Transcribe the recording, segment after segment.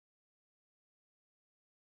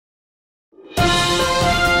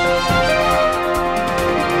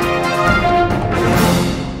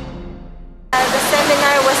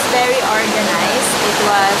very organized. It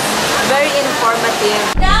was very informative.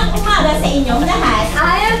 Magandang umaga sa inyong lahat.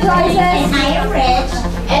 I am Joyces and I am Rich.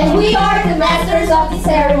 and we are the masters of the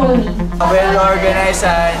ceremony. Well organized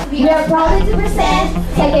and We are proud to present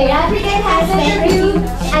Psychiatric Nursing Review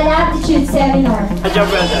and Aptitude Seminar.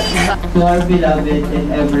 To our beloved and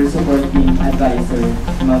ever supporting advisor,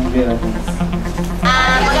 Ma'am Jimenez.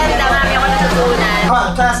 Maganda, marami ako natutunan. Come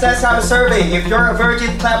on, class, let's have a survey. If you're a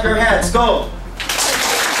virgin, clap your hands. Go!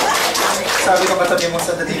 Sabi ko patabi mo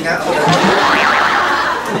sa dating nga ako.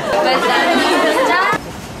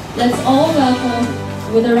 Let's all welcome,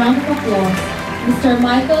 with a round of applause, Mr.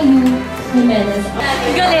 Michael U. Jimenez.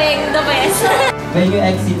 Galing, the best. When you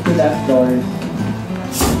exit to that door,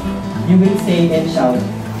 you will say and shout,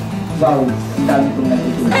 "Wow, ang dami kong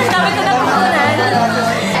natutunan." Dami ko natutunan.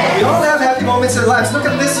 We all have happy moments in our lives. Look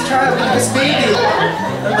at this child, look at this baby.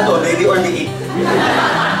 Ano ba to, lady or lady?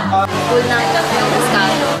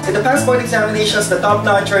 In the past board examinations, the top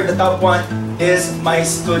notcher, the top one, is my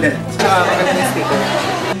student.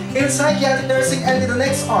 In psychiatric nursing and in the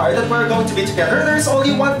next hour that we're going to be together, there's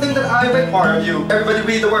only one thing that I require of you. Everybody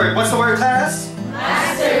read the word. What's the word, class?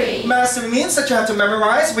 Mastery. Mastery means that you have to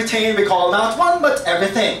memorize, retain, recall not one but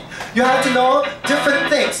everything. You have to know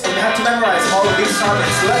different things and you have to memorize all of these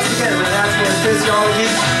topics. So let's begin with anatomy and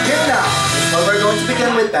physiology. Here now. Well, we're going to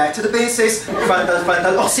begin with back to the basics. Frontal,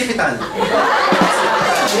 occipital.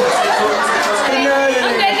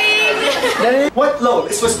 What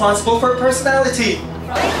lobe is responsible for personality?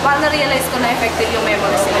 Paano na-realize ko na effective yung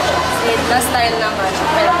memory selection? The style naman.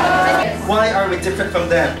 Why are we different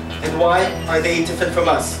from them? And why are they different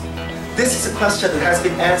from us? This is a question that has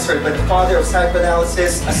been answered by the father of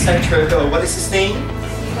psychoanalysis a century ago. What is his name?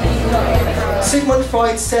 Sigmund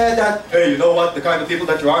Freud said that, hey, you know what? The kind of people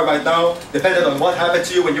that you are right now depended on what happened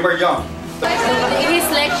to you when you were young. His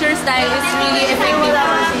lecture style is really effective.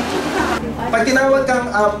 Pag tinawag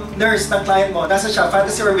kang nurse ng client mo, nasa siya,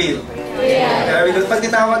 fantasy or real? Very good. Pag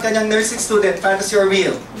tinawag ka niyang nursing student, fantasy or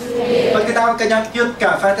real? Pag tinawag ka niyang cute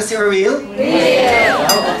ka, fantasy or real?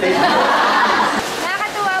 Wow, okay.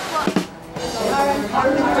 Nakakatuwa po.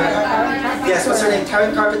 Yes, what's her name?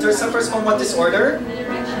 Karen Carpenter suffers from what disorder?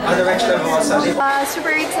 Anorexia nervosa.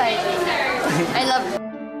 Super exciting. I love it.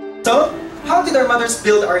 So, how did our mothers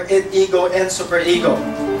build our ego and superego?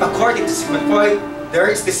 According to Sigmund Freud, there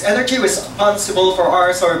is this energy responsible for our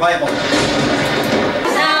survival.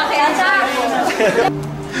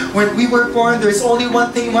 When we were born, there's only one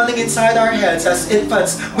thing running inside our heads as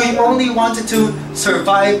infants. We only wanted to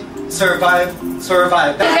survive, survive,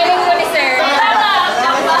 survive.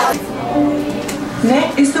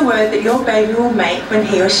 Net is the word that your baby will make when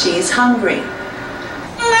he or she is hungry.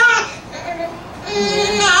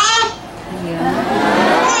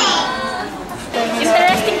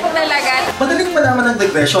 Interesting po talaga. Madaling malaman ng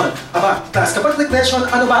regression. Aba, class, kapag regression,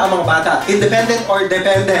 ano ba ang mga bata? Independent or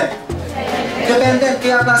dependent? Dependent.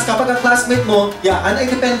 Kaya class, kapag ang classmate mo, yaan ay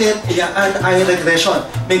dependent, yaan ay regression.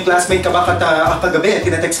 May classmate ka ba kagabi,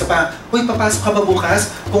 tinatext ka pa, uy, papasok ka ba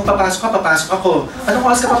bukas? Kung papasok ka, papasok ako. Anong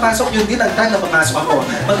oras ka papasok? Yun din ang time na papasok ako.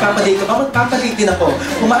 Magpapalit ka ba? Magpapalit din ako.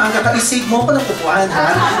 Kung maaga ka, isave mo ko ng kupuan,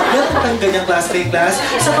 ha? Meron pa kayong ganyang classmate, class?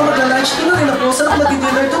 Saan ka magla-lunch? Doon na rin ako. Saan ako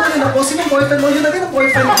mag-dinner? Doon na rin ako. Sino yung boyfriend mo? Yun na rin ang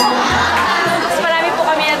boyfriend ko. Mas marami po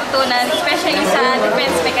kami natutunan, especially sa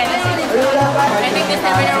defense mechanism. I think this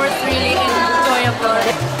seminar was really enjoyable.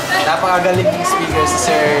 Napakagaling ng speaker si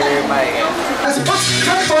Sir Mike. As a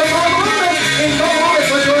time for a moment, in no moment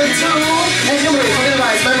we're going to enumerate,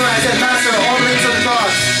 familiarize, memorize, and master all names of the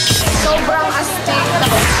gods. Sobrang astig.